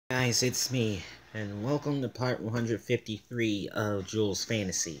Guys, it's me, and welcome to part 153 of Jules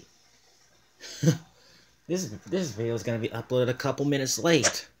Fantasy. This video is gonna be uploaded a couple minutes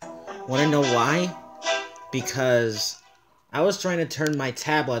late. Wanna know why? Because I was trying to turn my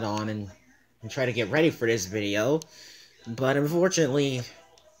tablet on and try to get ready for this video, but unfortunately,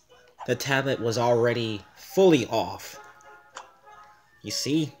 the tablet was already fully off. You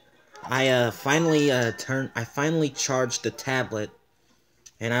see, I finally charged the tablet.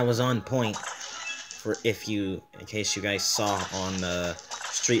 And I was on point, in case you guys saw on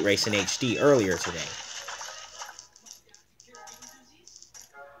Street Racing HD earlier today.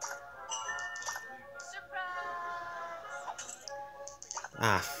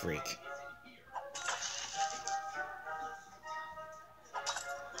 Ah, freak.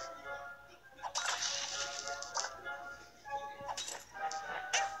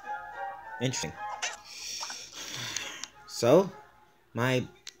 Interesting. So, my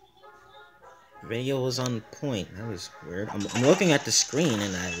video was on point. That was weird. I'm looking at the screen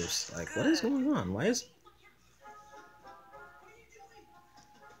and I was like, what is going on? Why is...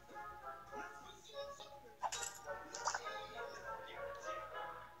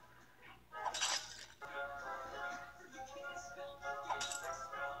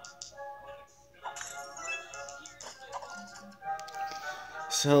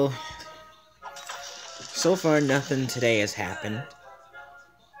 So far nothing today has happened.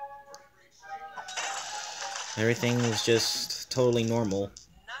 Everything was just totally normal.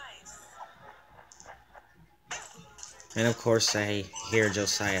 And of course I hear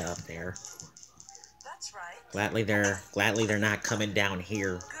Josiah up there. That's right. Gladly they're not coming down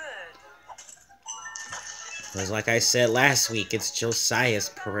here. Because like I said last week, it's Josiah's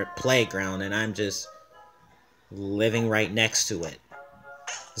playground and I'm just living right next to it.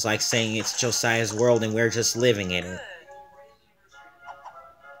 It's like saying it's Josiah's world and we're just living in it.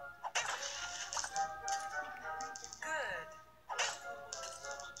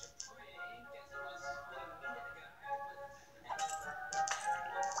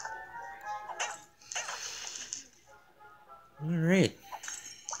 Alright.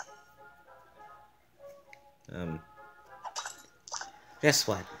 Guess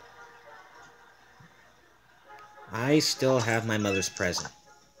what? I still have my mother's present.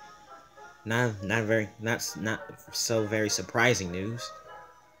 Not so very surprising news.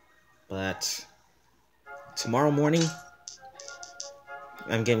 But tomorrow morning,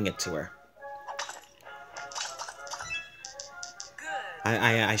 I'm giving it to her.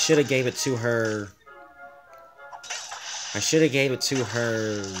 I should have gave it to her. I should have gave it to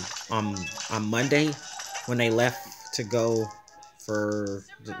her on Monday when they left to go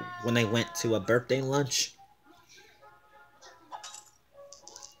when they went to a birthday lunch.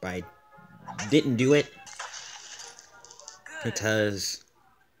 But I didn't do it because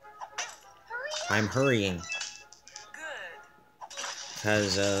I'm hurrying.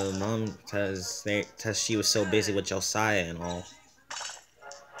 Because she was so busy with Josiah and all.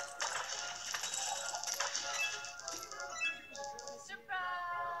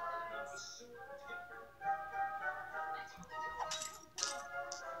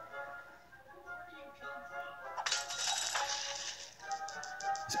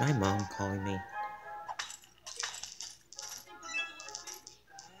 Is my mom calling me?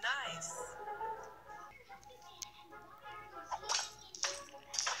 Nice.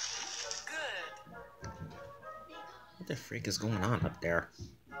 Good. What the freak is going on up there?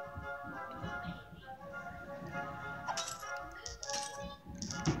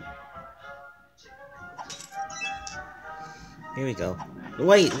 Here we go.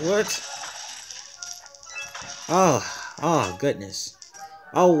 Wait, what? Oh, goodness.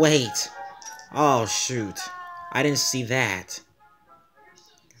 Oh, wait. Oh, shoot. I didn't see that.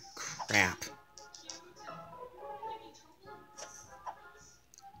 Crap.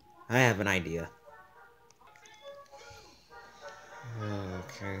 I have an idea.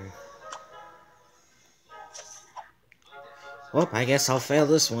 Okay. Well, I guess I'll fail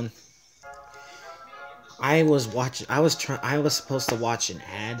this one. I was supposed to watch an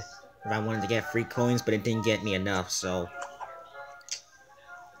ad if I wanted to get free coins, but it didn't get me enough, so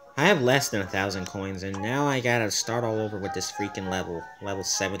I have less than 1,000 coins, and now I gotta start all over with this freaking level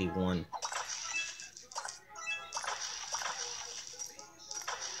 71.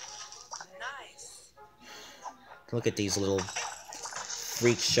 Nice. Look at these little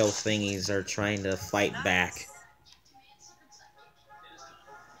freak show thingies are trying to fight back.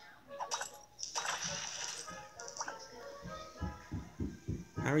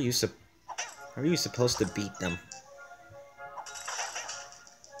 How are you supposed to beat them?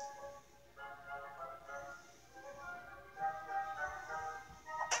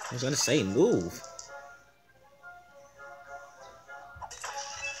 I was gonna say move.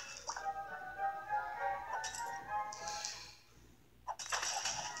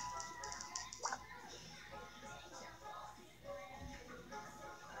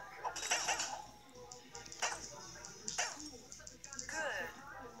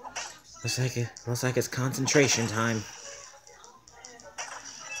 Looks like it's concentration time.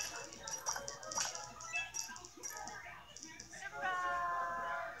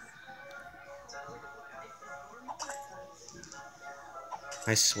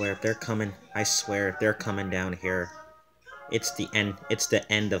 I swear if they're coming down here, it's the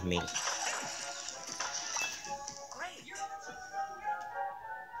end of me.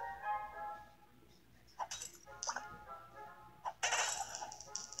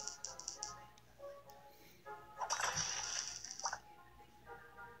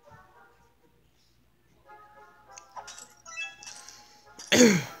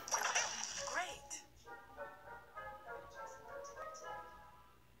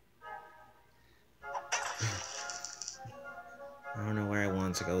 I don't know where I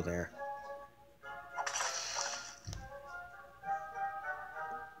want to go there.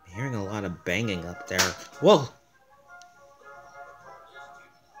 I'm hearing a lot of banging up there. Whoa!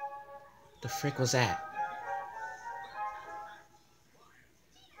 The frick was that?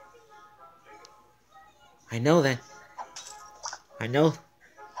 I know that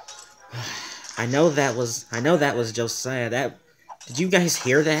was Josiah. Did you guys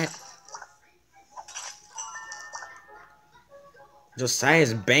hear that?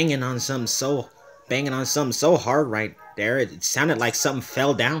 Josiah's banging on something so hard right there. It sounded like something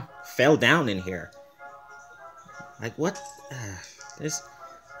fell down in here. Like what? This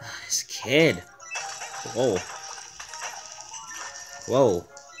kid. Whoa. Whoa.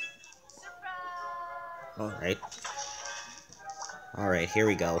 Alright, here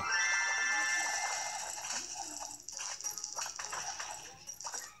we go.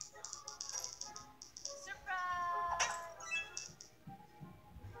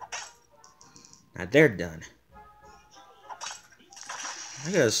 Now they're done. I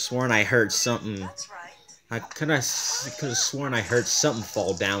could have sworn I heard something. That's right. I could have sworn I heard something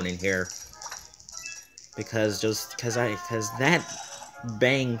fall down in here. Because that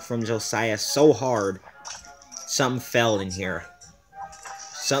bang from Josiah so hard, something fell in here.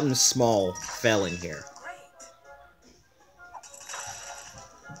 Something small fell in here.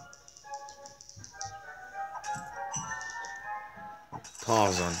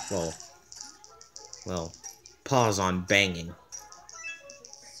 Pause on banging.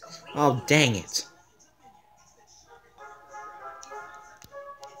 Oh, dang it.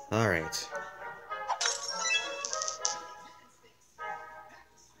 Alright.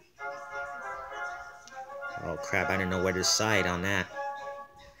 Oh crap, I didn't know where to decide on that.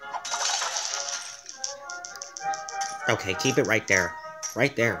 Okay, keep it right there.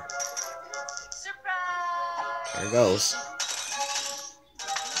 Right there. There it goes.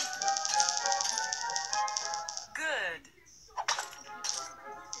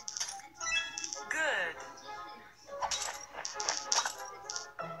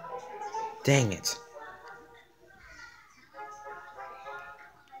 Dang it.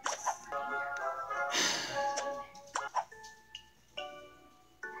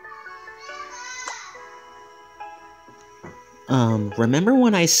 Remember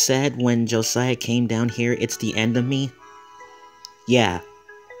when I said when Josiah came down here, it's the end of me? Yeah,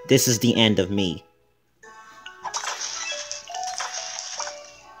 this is the end of me.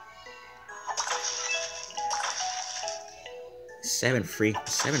 Seven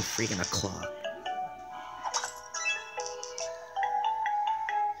freaking o'clock.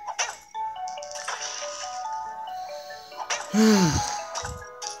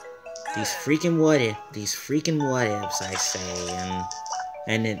 These freaking what ifs, I say,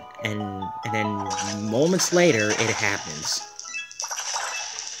 and then moments later it happens.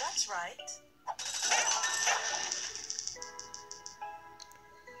 That's right.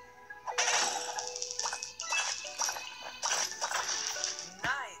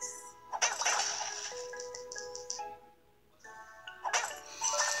 Nice.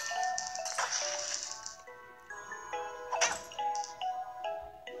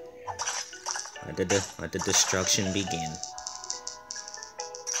 Let the destruction begin.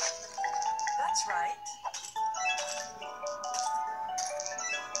 That's right.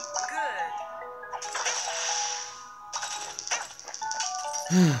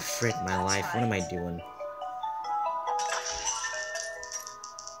 Good. Frick my life, what am I doing?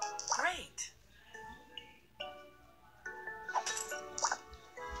 Great.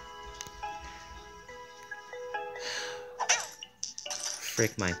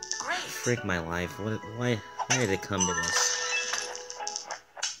 Frick my life. Why did it come to this?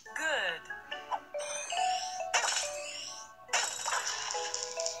 Good.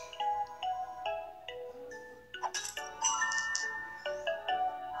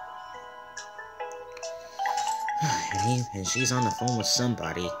 And she's on the phone with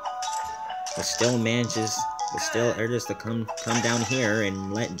somebody, but still urges to come down here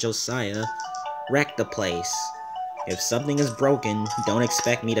and let Josiah wreck the place. If something is broken, don't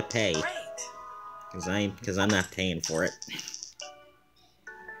expect me to pay, Great. cause I'm not paying for it.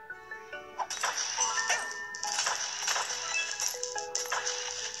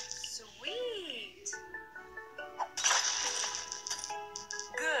 Sweet.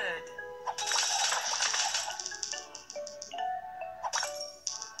 Good.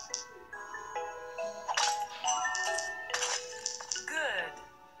 Good.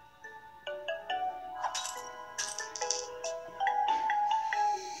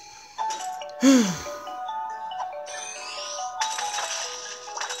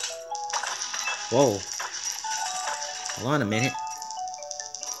 Whoa. Hold on a minute.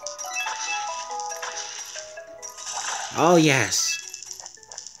 Oh, yes.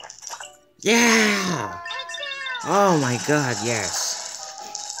 Yeah! Oh my god, yes.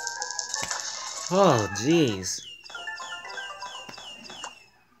 Oh, jeez.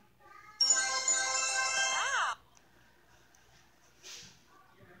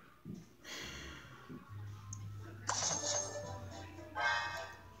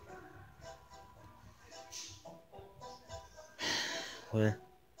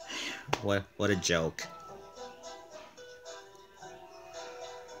 What a joke.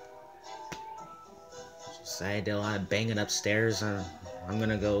 So I did a lot of banging upstairs. I'm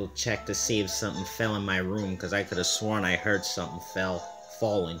gonna go check to see if something fell in my room, because I could have sworn I heard something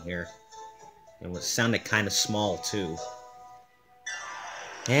fall in here. It sounded kind of small too.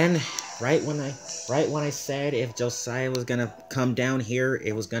 And right when I said if Josiah was gonna come down here,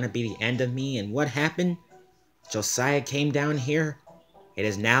 it was gonna be the end of me. And what happened? Josiah came down here. It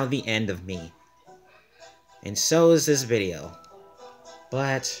is now the end of me. And so is this video.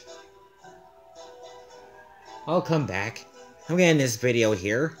 But I'll come back. I'm gonna end this video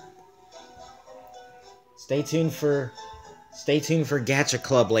here. Stay tuned for Gacha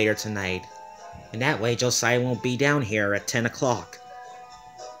Club later tonight. And that way Josiah won't be down here at 10 o'clock.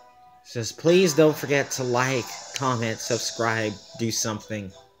 Just please don't forget to like, comment, subscribe, do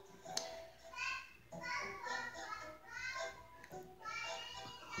something.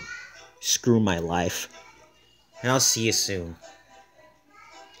 Screw my life. And I'll see you soon.